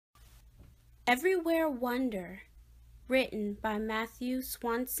Everywhere Wonder, written by Matthew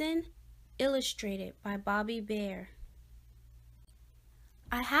Swanson, illustrated by Robbi Behr.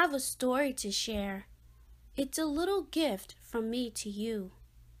 I have a story to share. It's a little gift from me to you.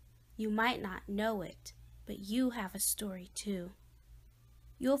 You might not know it, but you have a story too.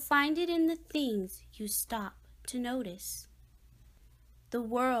 You'll find it in the things you stop to notice. The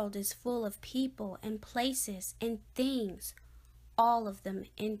world is full of people and places and things, all of them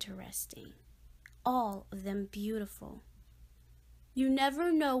interesting, all of them beautiful. You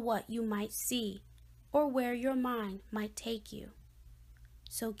never know what you might see or where your mind might take you.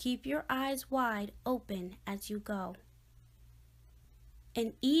 So keep your eyes wide open as you go.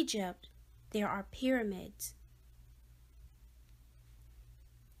 In Egypt, there are pyramids.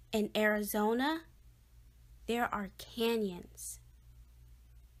 In Arizona, there are canyons.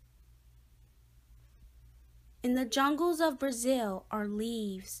 In the jungles of Brazil are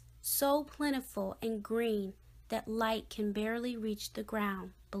leaves so plentiful and green that light can barely reach the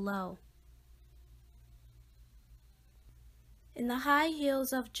ground below. In the high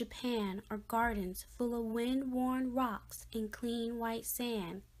hills of Japan are gardens full of wind-worn rocks and clean white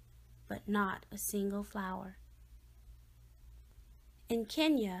sand, but not a single flower. In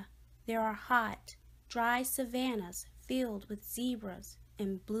Kenya, there are hot, dry savannas filled with zebras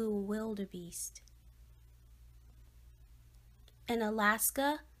and blue wildebeest. In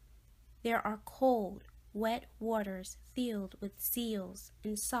Alaska, there are cold, wet waters filled with seals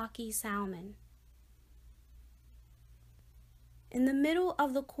and socky salmon. In the middle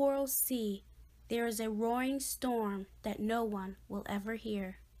of the Coral Sea, there is a roaring storm that no one will ever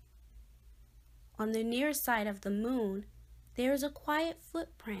hear. On the near side of the moon, there is a quiet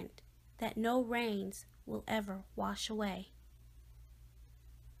footprint that no rains will ever wash away.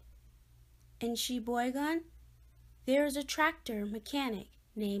 In Sheboygan, there is a tractor mechanic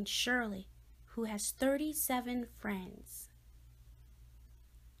named Shirley who has 37 friends.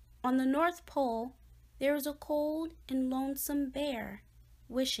 On the North Pole, there is a cold and lonesome bear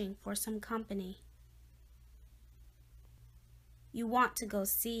wishing for some company. You want to go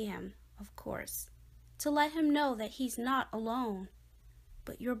see him, of course, to let him know that he's not alone,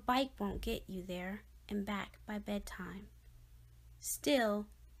 but your bike won't get you there and back by bedtime. Still,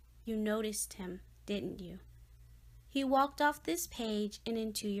 you noticed him, didn't you? He walked off this page and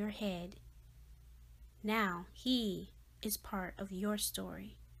into your head. Now he is part of your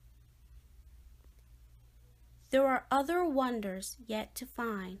story. There are other wonders yet to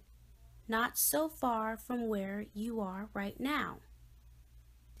find, not so far from where you are right now.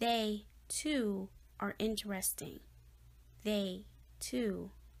 They, too, are interesting. They,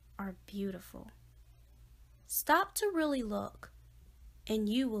 too, are beautiful. Stop to really look, and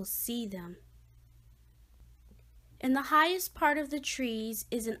you will see them. In the highest part of the trees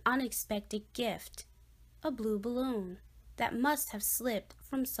is an unexpected gift, a blue balloon that must have slipped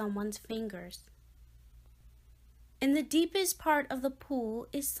from someone's fingers. In the deepest part of the pool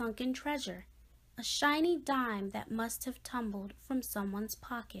is sunken treasure, a shiny dime that must have tumbled from someone's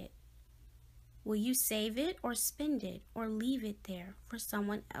pocket. Will you save it or spend it or leave it there for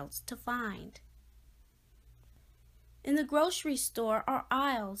someone else to find? In the grocery store are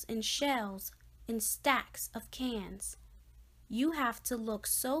aisles and shelves and stacks of cans. You have to look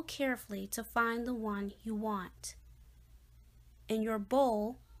so carefully to find the one you want. In your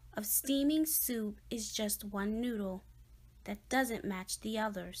bowl of steaming soup is just one noodle that doesn't match the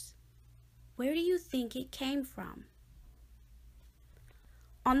others. Where do you think it came from?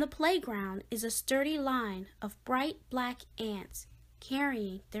 On the playground is a sturdy line of bright black ants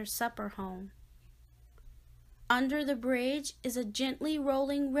carrying their supper home. Under the bridge is a gently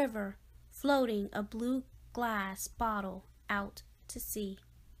rolling river floating a blue glass bottle out to sea.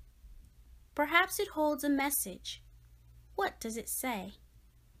 Perhaps it holds a message. What does it say?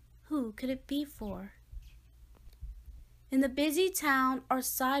 Who could it be for? In the busy town are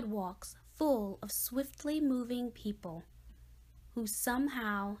sidewalks full of swiftly moving people who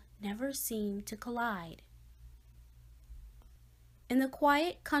somehow never seem to collide. In the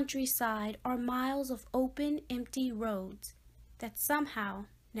quiet countryside are miles of open, empty roads that somehow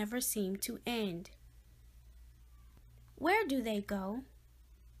never seem to end. Where do they go?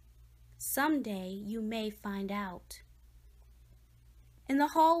 Someday you may find out. In the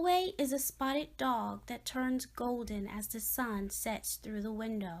hallway is a spotted dog that turns golden as the sun sets through the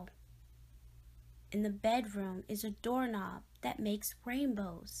window. In the bedroom is a doorknob that makes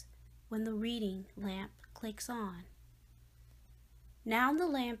rainbows when the reading lamp clicks on. Now the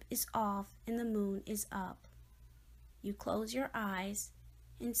lamp is off and the moon is up. You close your eyes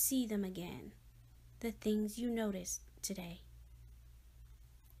and see them again, the things you noticed today.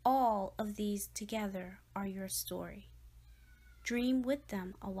 All of these together are your story. Dream with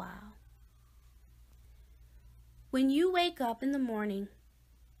them a while. When you wake up in the morning,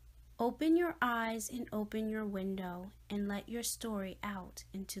 open your eyes and open your window and let your story out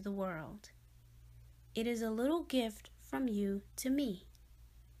into the world. It is a little gift from you to me.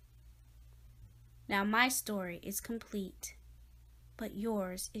 Now my story is complete, but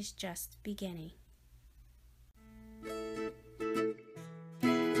yours is just beginning.